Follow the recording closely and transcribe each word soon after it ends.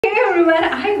everyone,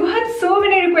 I got so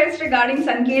many requests regarding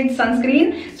Sunkage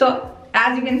sunscreen. So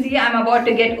as you can see, I'm about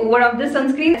to get over of this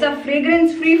sunscreen. It's a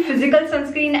fragrance-free physical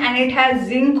sunscreen and it has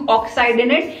zinc oxide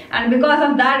in it, and because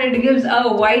of that it gives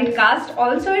a white cast.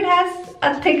 Also it has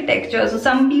a thick texture, so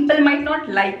some people might not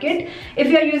like it. If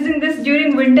you are using this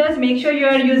during winters, make sure you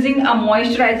are using a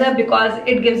moisturizer because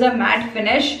it gives a matte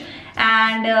finish.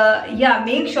 And yeah,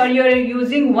 make sure you are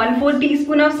using 1/4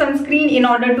 teaspoon of sunscreen in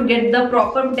order to get the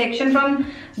proper protection from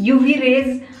UV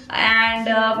rays. And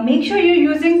make sure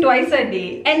you're using twice a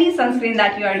day any sunscreen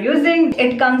that you are using.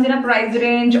 It comes in a price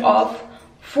range of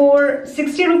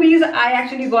 460 rupees. I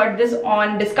actually got this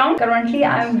on discount. Currently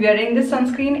I am wearing this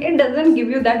sunscreen. It doesn't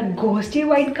give you that ghosty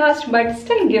white cast, but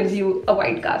still gives you a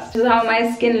white cast. This is how my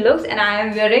skin looks, and I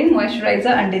am wearing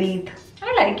moisturizer underneath.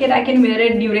 I like it. I can wear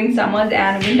it during summers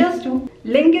and winters too.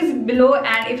 Link is below,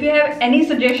 and if you have any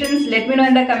suggestions, let me know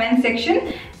in the comment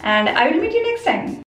section, and I will meet you next time.